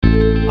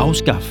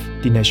Afskaf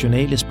de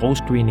nationale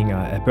sprogscreeninger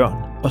af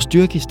børn og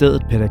styrk i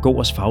stedet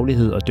pædagogers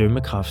faglighed og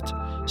dømmekraft,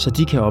 så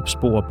de kan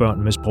opspore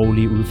børn med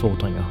sproglige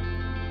udfordringer.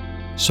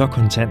 Så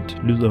kontant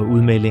lyder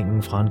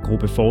udmeldingen fra en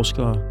gruppe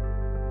forskere.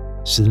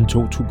 Siden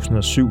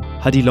 2007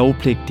 har de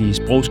lovpligtige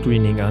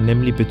sprogscreeninger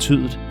nemlig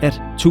betydet,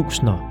 at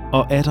tusinder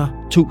og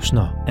atter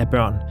tusinder af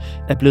børn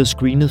er blevet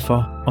screenet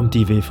for, om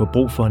de vil få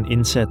brug for en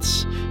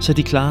indsats, så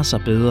de klarer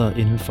sig bedre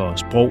inden for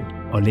sprog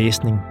og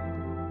læsning.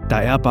 Der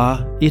er bare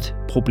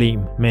ét problem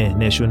med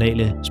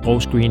nationale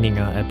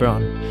sprogscreeninger af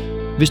børn.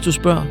 Hvis du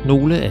spørger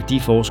nogle af de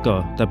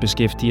forskere, der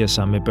beskæftiger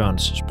sig med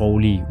børns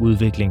sproglige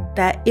udvikling.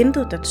 Der er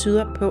intet, der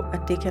tyder på, at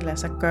det kan lade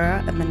sig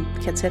gøre, at man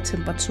kan tage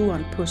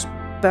temperaturen på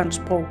børns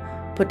sprog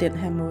på den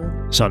her måde.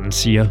 Sådan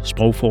siger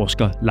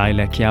sprogforsker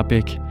Laila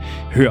Kjærbæk.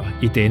 Hør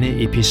i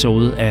denne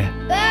episode af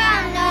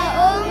Børn og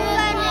unge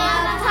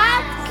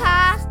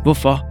podcast.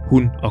 Hvorfor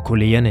hun og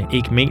kollegerne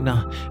ikke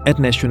mener, at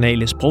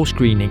nationale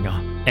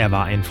sprogscreeninger er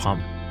vejen frem.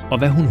 Og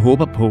hvad hun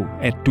håber på,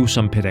 at du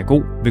som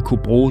pædagog vil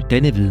kunne bruge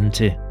denne viden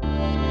til.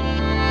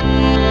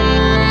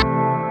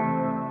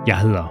 Jeg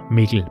hedder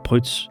Mikkel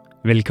Prytz.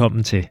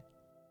 Velkommen til.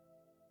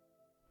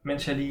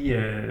 Mens jeg lige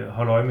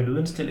holder øje med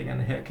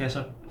lydindstillingerne her, kan jeg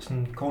så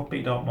sådan kort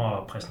bede dig om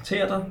at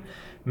præsentere dig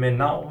med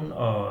navn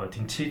og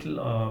din titel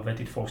og hvad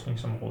dit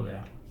forskningsområde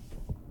er.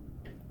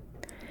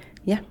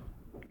 Ja,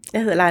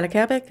 jeg hedder Laila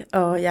Kjærbæk,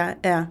 og jeg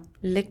er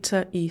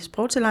lektor i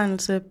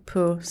sprogtilegnelse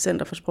på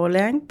Center for Sprog og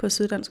Læring på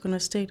Syddansk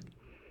Universitet.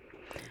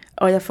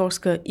 Og jeg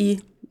forsker i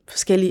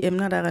forskellige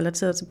emner, der er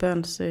relateret til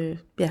børns,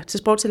 til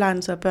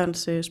sprogtilegnelse og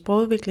børns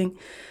sprogudvikling,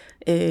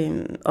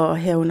 og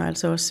herunder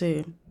altså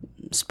også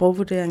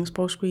sprogvurdering,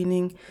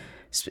 sprogscreening,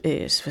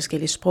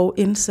 forskellige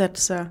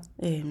sprogindsatser.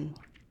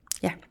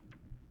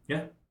 Ja.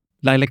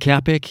 Laila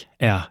Kjærbæk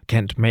er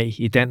cand.mag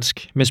i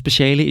dansk med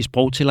speciale i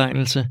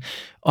sprogtilegnelse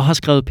og har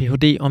skrevet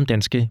Ph.D. om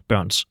danske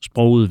børns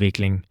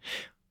sprogudvikling.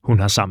 Hun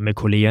har sammen med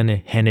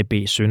kollegerne Hanne B.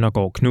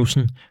 Søndergaard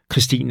Knudsen,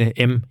 Christine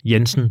M.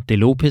 Jensen de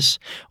Lopez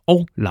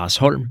og Lars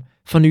Holm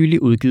for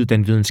nylig udgivet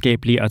den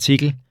videnskabelige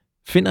artikel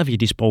Finder vi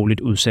de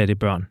sprogligt udsatte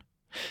børn?,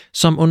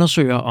 som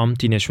undersøger om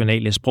de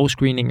nationale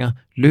sprogscreeninger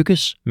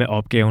lykkes med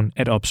opgaven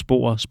at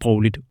opspore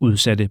sprogligt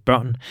udsatte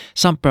børn,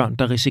 samt børn,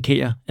 der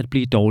risikerer at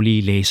blive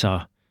dårlige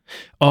læsere.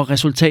 Og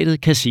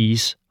resultatet kan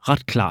siges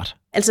ret klart.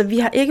 Altså, vi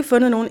har ikke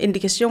fundet nogen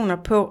indikationer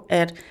på,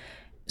 at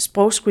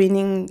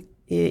sprogscreeningen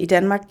i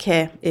Danmark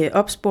kan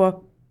opspore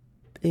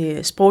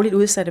sprogligt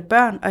udsatte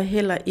børn, og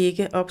heller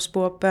ikke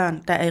opspore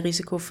børn, der er i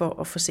risiko for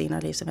at få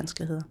senere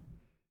læsevanskeligheder.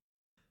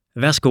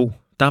 Værsgo,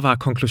 der var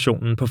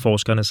konklusionen på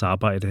forskernes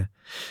arbejde.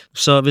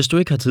 Så hvis du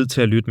ikke har tid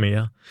til at lytte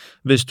mere,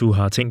 hvis du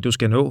har ting, du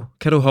skal nå,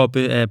 kan du hoppe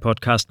af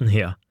podcasten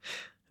her.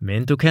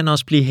 Men du kan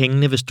også blive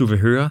hængende, hvis du vil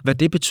høre, hvad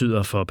det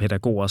betyder for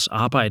pædagogers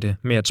arbejde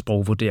med at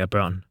sprogvurdere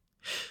børn.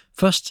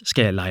 Først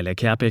skal Laila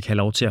Kjærbæk have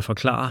lov til at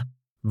forklare,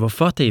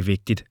 hvorfor det er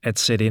vigtigt at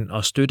sætte ind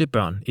og støtte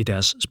børn i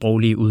deres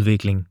sproglige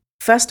udvikling.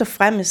 Først og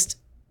fremmest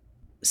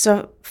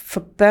så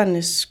for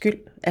børnenes skyld,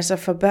 altså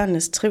for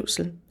børnenes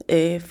trivsel.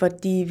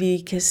 Fordi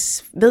vi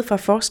ved fra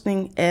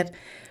forskning, at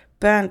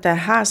børn, der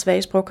har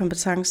svage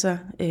sprogkompetencer,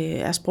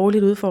 er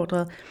sprogligt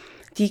udfordret,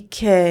 de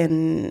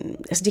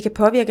kan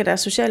påvirke deres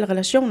sociale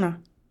relationer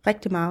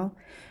rigtig meget.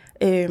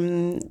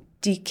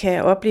 De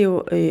kan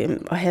opleve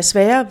at have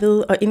sværere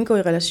ved at indgå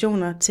i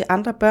relationer til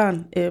andre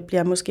børn,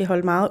 bliver måske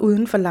holdt meget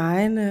uden for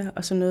legene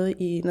og sådan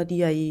noget, når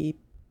de er i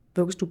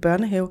vuggestue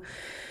børnehave.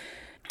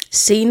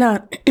 Senere,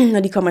 når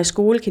de kommer i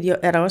skole,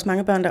 er der også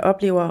mange børn, der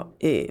oplever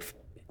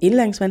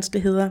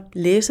indlæringsvanskeligheder,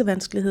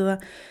 læsevanskeligheder,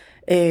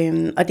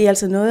 og det er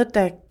altså noget,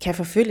 der kan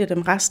forfølge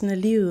dem resten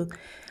af livet.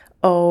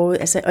 Og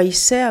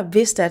især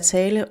hvis der er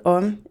tale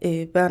om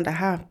børn, der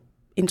har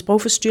en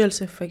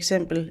sprogforstyrrelse for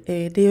eksempel,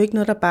 det er jo ikke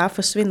noget, der bare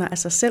forsvinder af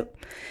sig selv.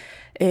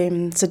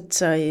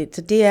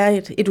 Så det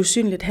er et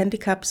usynligt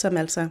handicap, som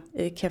altså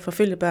kan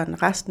forfølge børn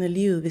resten af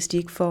livet, hvis de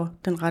ikke får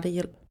den rette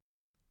hjælp.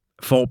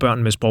 Får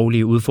børn med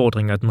sproglige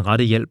udfordringer den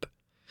rette hjælp?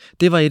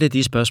 Det var et af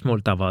de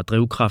spørgsmål, der var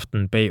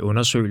drivkraften bag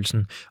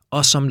undersøgelsen,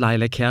 og som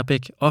Laila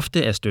Kjærbæk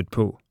ofte er stødt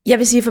på. Jeg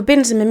vil sige, i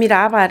forbindelse med mit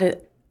arbejde,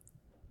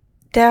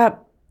 der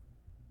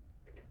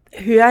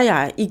hører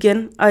jeg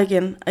igen og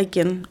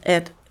igen,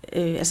 at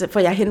får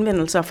jeg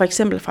henvendelser, for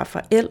eksempel fra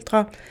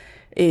forældre,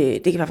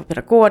 det kan være fra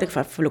pædagoger, det kan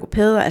være fra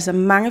logopæder, altså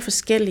mange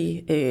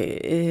forskellige,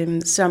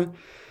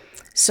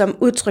 som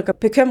udtrykker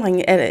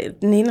bekymring af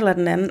den ene eller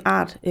den anden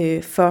art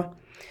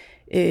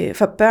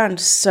for børn,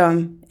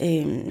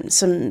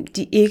 som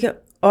de ikke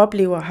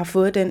oplever har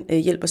fået den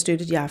hjælp og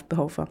støtte, de har haft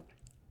behov for.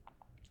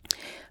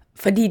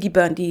 Fordi de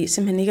børn, de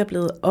simpelthen ikke er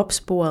blevet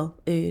opsporet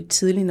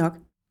tidligt nok.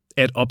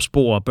 At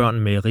opspore børn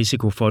med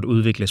risiko for at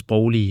udvikle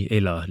sproglige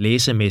eller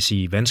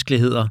læsemæssige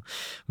vanskeligheder,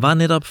 var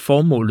netop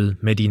formålet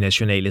med de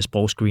nationale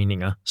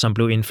sprogscreeninger, som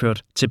blev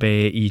indført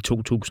tilbage i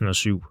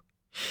 2007.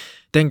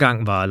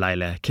 Dengang var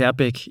Laila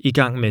Kjærbæk i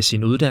gang med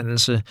sin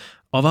uddannelse,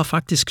 og var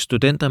faktisk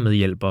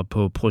studentermedhjælper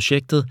på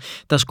projektet,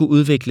 der skulle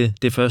udvikle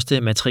det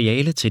første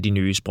materiale til de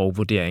nye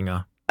sprogvurderinger.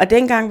 Og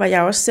dengang var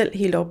jeg også selv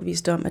helt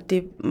overbevist om, at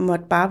det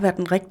måtte bare være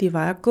den rigtige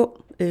vej at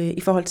gå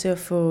i forhold til at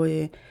få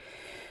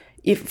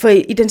få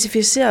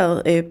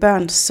identificeret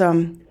børn,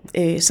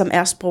 som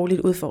er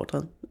sprogligt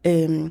udfordret.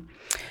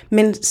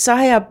 Men så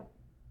har jeg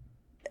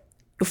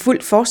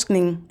fulgt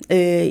forskning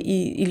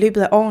i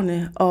løbet af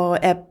årene, og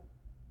er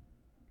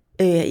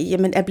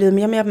blevet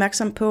mere og mere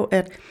opmærksom på,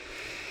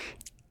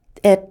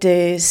 at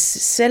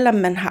selvom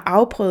man har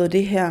afprøvet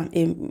det her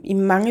i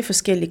mange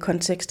forskellige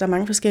kontekster,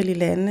 mange forskellige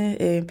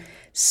lande,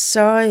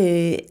 så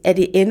er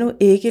det endnu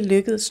ikke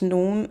lykkedes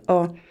nogen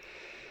at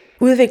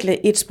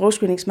udvikle et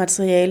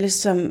sprogscreeningsmateriale,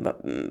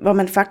 hvor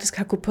man faktisk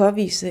har kunne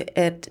påvise,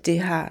 at det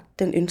har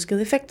den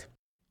ønskede effekt.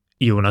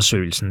 I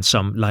undersøgelsen,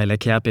 som Laila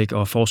Kjærbæk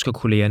og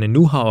forskerkollegerne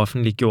nu har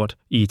offentliggjort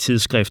i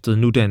tidsskriftet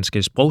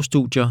Nudanske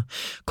Sprogstudier,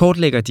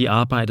 kortlægger de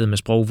arbejdet med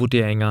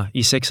sprogvurderinger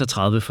i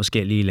 36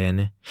 forskellige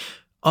lande.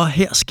 Og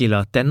her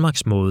skiller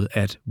Danmarks måde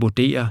at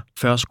vurdere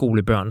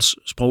førskolebørns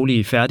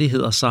sproglige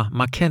færdigheder sig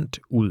markant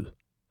ud.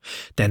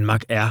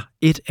 Danmark er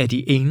et af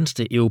de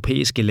eneste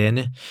europæiske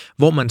lande,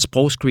 hvor man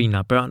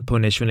sprogscreener børn på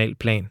national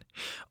plan,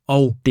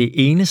 og det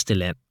eneste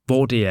land,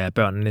 hvor det er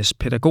børnenes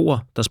pædagoger,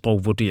 der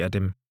sprogvurderer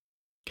dem.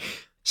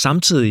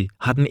 Samtidig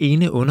har den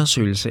ene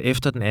undersøgelse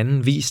efter den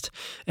anden vist,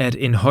 at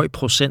en høj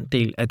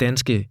procentdel af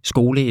danske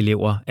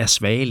skoleelever er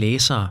svage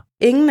læsere.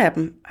 Ingen af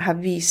dem har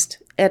vist,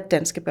 at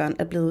danske børn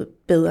er blevet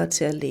bedre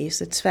til at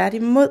læse.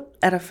 Tværtimod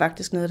er der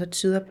faktisk noget, der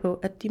tyder på,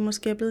 at de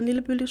måske er blevet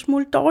en lille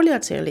smule dårligere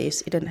til at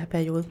læse i den her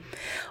periode.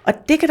 Og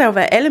det kan der jo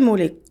være alle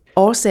mulige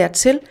årsager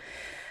til,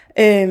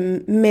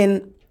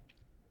 men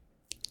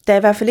der er i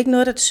hvert fald ikke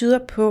noget, der tyder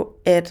på,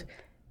 at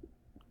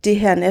det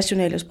her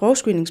nationale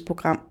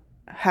sprogscreeningsprogram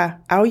har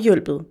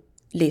afhjulpet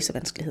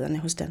læsevanskelighederne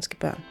hos danske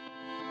børn.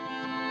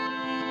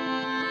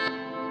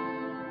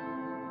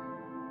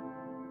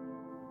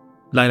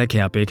 Laila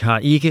Kjærbæk har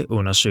ikke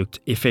undersøgt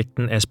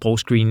effekten af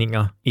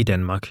sprogscreeninger i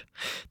Danmark.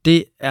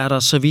 Det er der,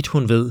 så vidt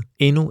hun ved,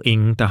 endnu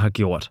ingen, der har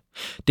gjort.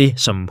 Det,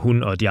 som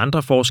hun og de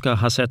andre forskere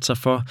har sat sig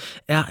for,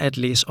 er at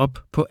læse op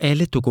på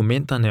alle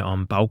dokumenterne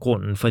om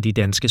baggrunden for de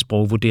danske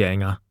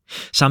sprogvurderinger.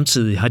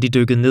 Samtidig har de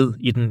dykket ned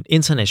i den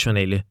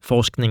internationale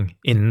forskning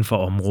inden for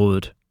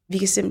området. Vi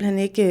kan simpelthen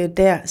ikke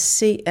der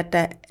se, at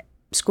der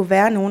skulle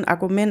være nogle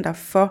argumenter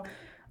for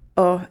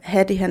at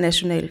have det her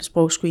national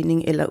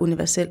sprogscreening eller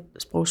universel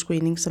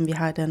sprogscreening, som vi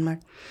har i Danmark.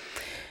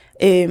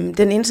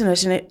 Den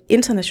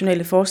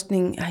internationale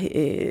forskning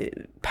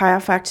peger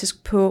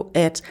faktisk på,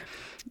 at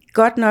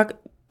godt nok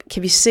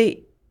kan vi se,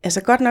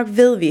 altså godt nok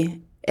ved vi,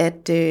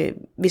 at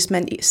hvis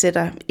man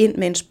sætter ind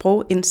med en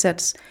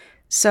sprogindsats,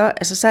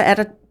 så er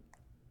der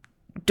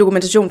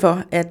dokumentation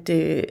for, at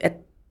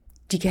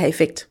de kan have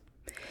effekt.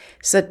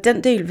 Så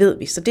den del ved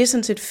vi. Så det er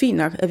sådan set fint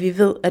nok, at vi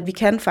ved, at vi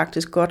kan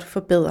faktisk godt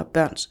forbedre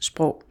børns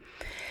sprog.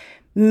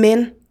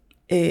 Men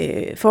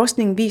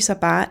forskningen viser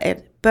bare,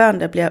 at børn,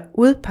 der bliver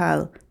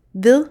udpeget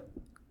ved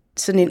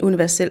sådan en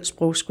universel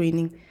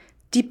sprogscreening,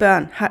 de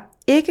børn har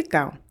ikke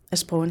gavn af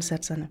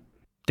sprogindsatserne.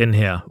 Den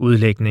her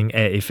udlægning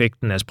af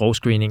effekten af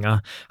sprogscreeninger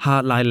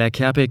har Laila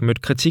Kjærbæk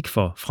mødt kritik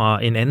for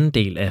fra en anden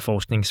del af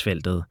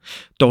forskningsfeltet.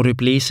 Dorte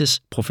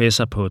Blæses,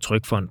 professor på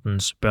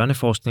Trygfondens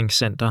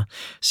Børneforskningscenter,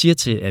 siger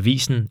til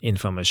avisen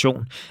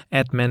Information,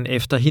 at man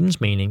efter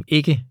hendes mening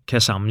ikke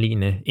kan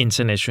sammenligne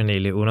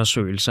internationale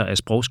undersøgelser af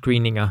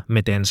sprogscreeninger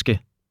med danske.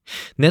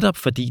 Netop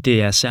fordi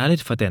det er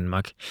særligt for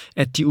Danmark,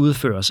 at de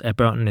udføres af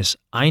børnenes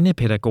egne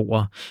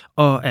pædagoger,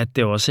 og at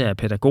det også er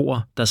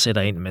pædagoger, der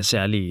sætter ind med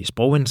særlige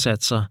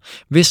sprogindsatser,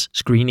 hvis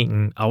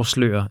screeningen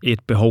afslører et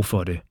behov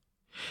for det.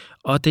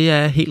 Og det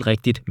er helt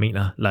rigtigt,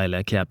 mener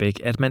Laila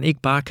Kjærbæk, at man ikke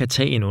bare kan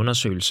tage en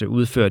undersøgelse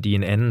udført i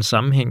en anden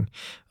sammenhæng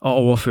og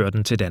overføre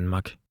den til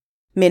Danmark.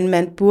 Men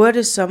man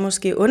burde så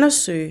måske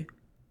undersøge,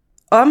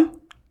 om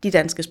de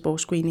danske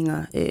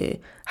sprogscreeninger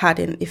har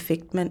den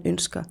effekt, man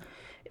ønsker.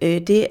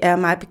 Det er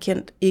meget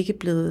bekendt ikke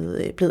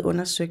blevet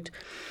undersøgt.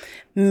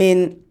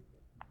 Men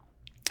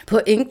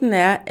pointen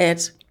er,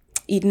 at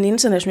i den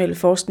internationale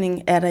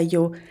forskning er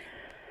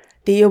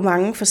det er jo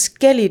mange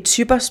forskellige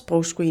typer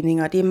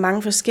sprogscreeninger, det er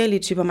mange forskellige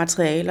typer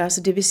materialer,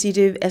 så det vil sige,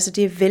 det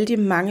er vældig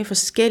mange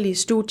forskellige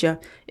studier,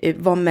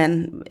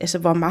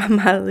 hvor meget,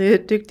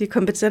 meget dygtige,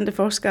 kompetente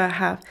forskere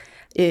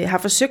har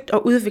forsøgt at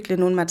udvikle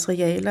nogle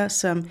materialer,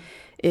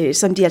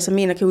 som de altså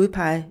mener kan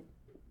udpege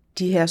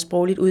de her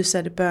sprogligt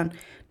udsatte børn,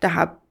 der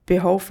har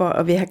behov for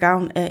at vil have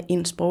gavn af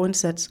en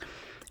sprogindsats.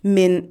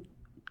 Men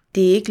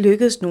det er ikke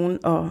lykkedes nogen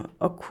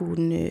at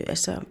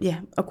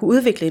kunne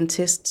udvikle en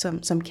test,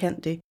 som kan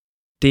det.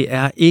 Det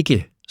er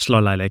ikke, slår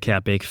Laila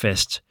Kjærbæk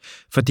fast,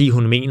 fordi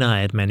hun mener,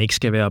 at man ikke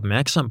skal være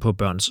opmærksom på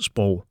børns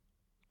sprog.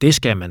 Det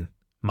skal man.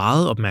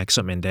 Meget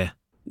opmærksom endda.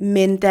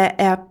 Men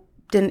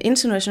den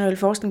internationale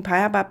forskning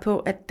peger bare på,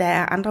 at der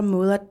er andre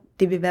måder,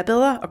 det vil være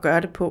bedre at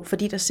gøre det på,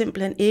 fordi der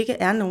simpelthen ikke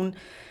er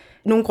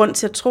nogen grund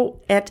til at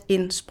tro, at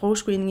en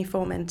sprogscreening i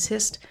form af en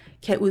test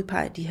kan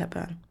udpege de her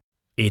børn.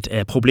 Et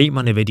af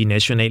problemerne ved de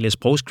nationale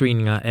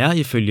sprogscreeninger er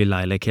ifølge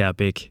Laila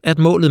Kjærbæk, at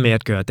målet med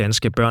at gøre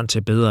danske børn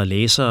til bedre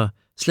læsere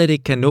slet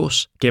ikke kan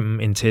nås gennem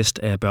en test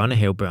af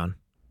børnehavebørn.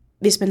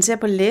 Hvis man ser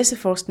på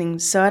læseforskningen,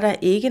 så er der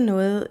ikke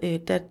noget,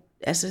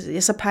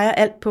 så peger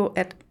alt på,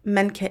 at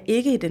man kan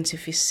ikke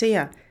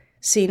identificere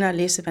senere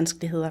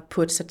læsevanskeligheder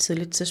på et så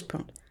tidligt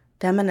tidspunkt.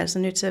 Der er man altså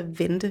nødt til at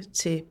vente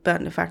til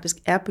børnene faktisk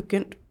er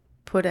begyndt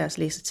på deres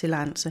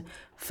læsetilegnelse,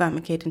 før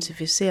man kan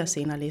identificere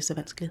senere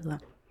læsevanskeligheder.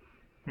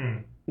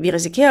 Vi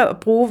risikerer at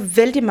bruge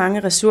vældig mange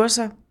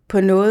ressourcer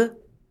på noget,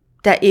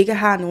 der ikke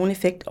har nogen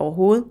effekt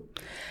overhovedet.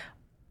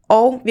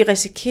 Og vi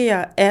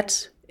risikerer,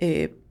 at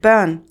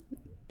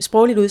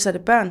sprogligt udsatte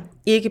børn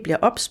ikke bliver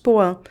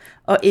opsporet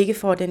og ikke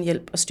får den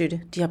hjælp og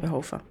støtte, de har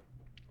behov for.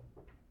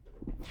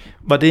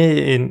 Var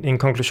det en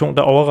konklusion,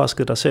 der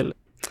overraskede dig selv?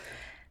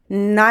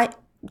 Nej,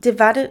 det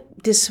var det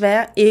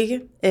desværre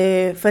ikke,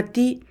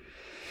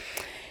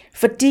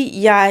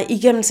 fordi jeg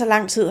igennem så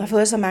lang tid har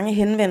fået så mange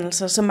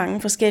henvendelser, så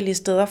mange forskellige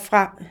steder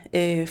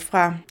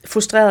fra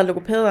frustrerede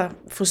logopæder,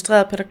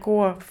 frustrerede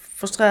pædagoger,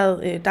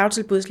 frustrerede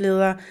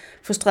dagtilbudsledere,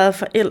 frustrerede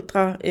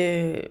forældre.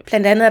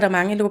 Blandt andet er der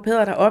mange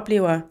logopæder, der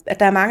oplever, at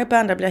der er mange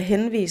børn, der bliver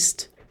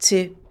henvist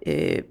til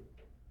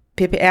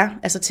PPR,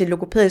 altså til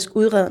logopædisk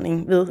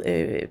udredning ved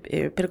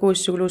pædagogisk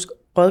psykologisk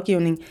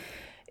rådgivning,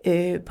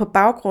 på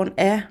baggrund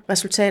af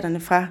resultaterne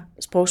fra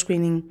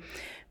sprogscreeningen.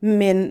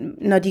 Men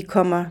når de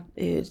kommer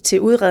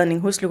til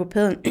udredning hos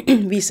logopæden,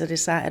 viser det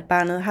sig, at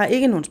barnet har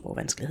ikke nogen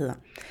sprogvanskeligheder.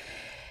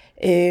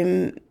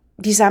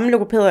 De samme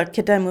logopæder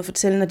kan derimod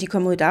fortælle, når de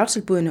kommer ud i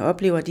dagtilbudene,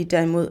 oplever de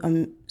derimod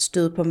om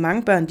stød på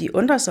mange børn, de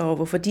undrer sig over,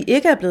 hvorfor de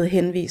ikke er blevet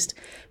henvist,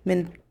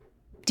 men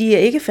de er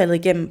ikke faldet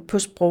igennem på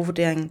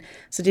sprogvurderingen.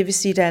 Så det vil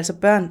sige, at der er altså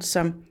børn,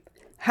 som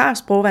har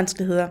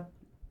sprogvanskeligheder,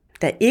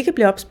 der ikke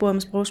bliver opsporet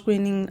med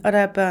sprogscreeningen, og der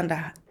er børn,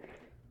 der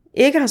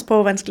ikke har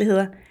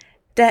sprogvanskeligheder,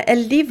 der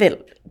alligevel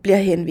bliver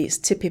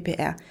henvist til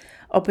PPR.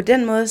 Og på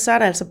den måde, så er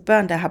der altså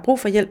børn, der har brug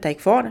for hjælp, der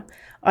ikke får det,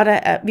 og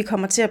vi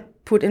kommer til at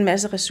putte en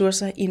masse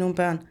ressourcer i nogle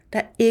børn,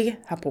 der ikke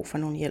har brug for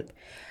nogen hjælp.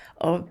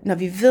 Og når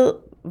vi ved,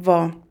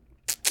 hvor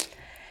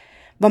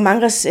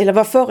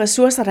få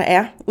ressourcer der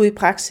er ude i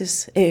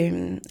praksis,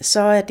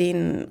 så er det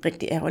en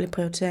rigtig ærgerlig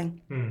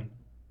prioritering.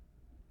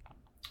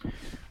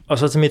 Og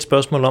så til mit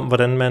spørgsmål om,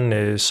 hvordan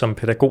man som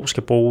pædagog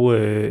skal bruge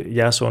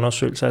jeres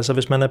undersøgelser. Altså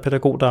hvis man er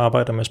pædagog, der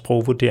arbejder med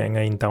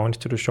sprogvurderinger i en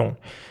daginstitution,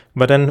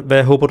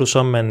 hvad håber du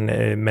så,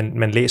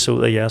 man læser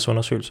ud af jeres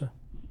undersøgelse?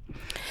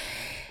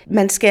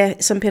 Man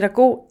skal som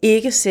pædagog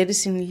ikke sætte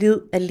sin lid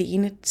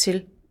alene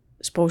til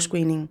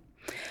sprogscreeningen.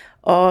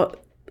 Og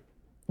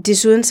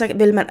desuden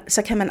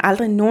så kan man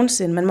aldrig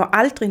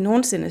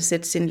nogensinde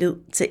sætte sin lid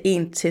til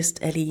én test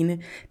alene.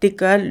 Det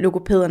gør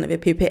logopæderne ved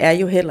PPR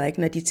jo heller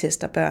ikke, når de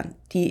tester børn.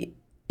 De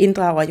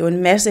inddrager jo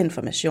en masse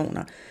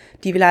informationer.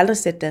 De vil aldrig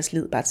sætte deres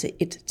lid bare til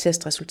et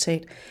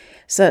testresultat.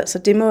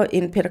 Så det må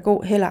en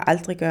pædagog heller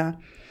aldrig gøre.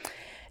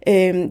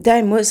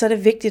 Derimod så er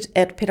det vigtigt,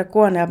 at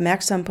pædagogerne er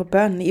opmærksomme på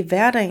børnene i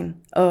hverdagen,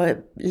 og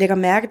lægger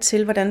mærke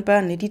til, hvordan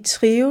børnene de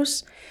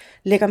trives,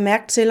 lægger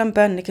mærke til, om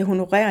børnene kan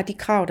honorere de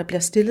krav, der bliver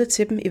stillet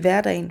til dem i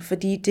hverdagen,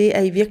 fordi det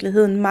er i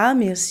virkeligheden meget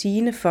mere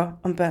sigende for,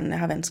 om børnene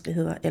har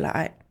vanskeligheder eller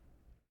ej.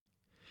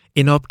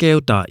 En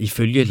opgave, der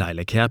ifølge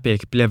Laila Kjærbæk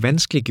bliver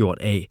vanskeliggjort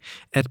af,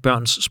 at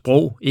børns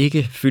sprog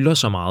ikke fylder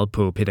så meget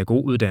på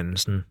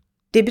pædagoguddannelsen.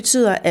 Det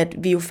betyder, at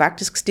vi jo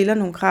faktisk stiller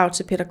nogle krav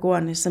til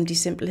pædagogerne, som de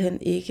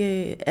simpelthen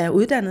ikke er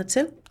uddannet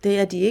til. Det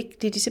er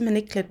de simpelthen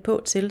ikke klædt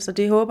på til, så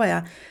det håber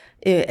jeg,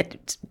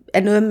 at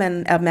er noget,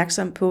 man er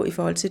opmærksom på i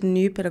forhold til den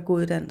nye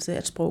pædagoguddannelse,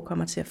 at sprog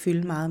kommer til at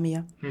fylde meget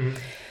mere.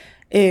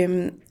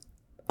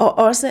 Og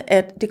også,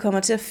 at det kommer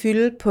til at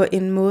fylde på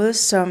en måde,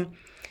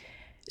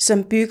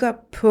 som bygger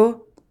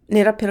på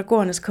netop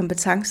pædagogernes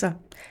kompetencer.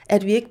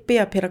 At vi ikke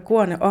beder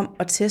pædagogerne om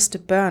at teste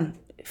børn,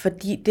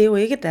 fordi det er jo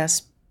ikke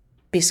deres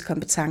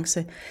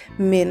spidskompetence.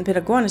 Men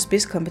pædagogernes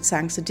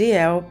spidskompetence, det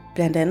er jo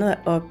blandt andet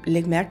at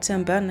lægge mærke til,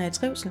 om børnene er i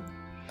trivsel.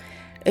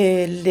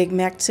 Lægge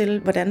mærke til,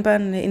 hvordan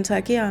børnene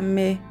interagerer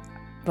med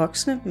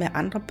voksne, med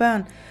andre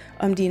børn,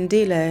 om de er en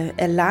del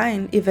af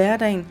legen i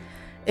hverdagen.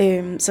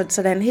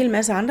 Så der er en hel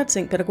masse andre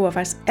ting, pædagoger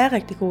faktisk er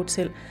rigtig gode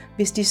til.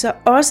 Hvis de så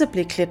også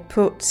bliver klædt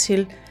på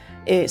til,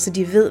 så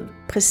de ved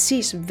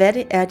præcis, hvad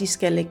det er, de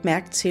skal lægge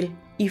mærke til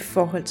i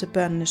forhold til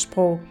børnenes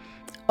sprog,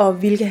 og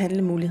hvilke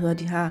handlemuligheder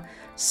de har,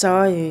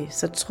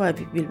 så tror jeg,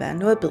 vi vil være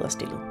noget bedre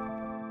stillet.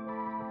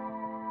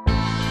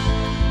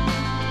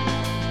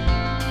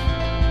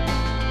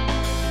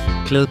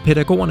 Klæd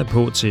pædagogerne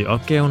på til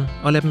opgaven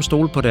og lad dem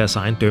stole på deres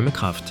egen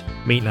dømmekraft,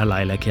 mener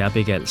Laila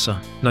Kjærbæk altså,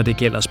 når det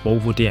gælder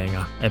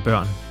sprogvurderinger af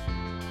børn.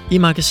 I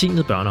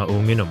magasinet Børn og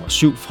Unge nummer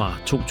 7 fra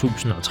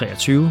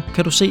 2023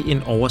 kan du se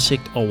en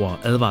oversigt over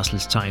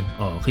advarselstegn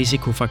og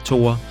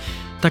risikofaktorer,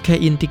 der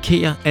kan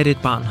indikere, at et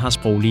barn har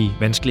sproglige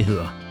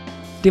vanskeligheder.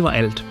 Det var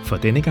alt for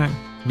denne gang.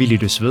 Vi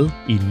lyttes ved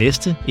i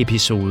næste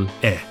episode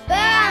af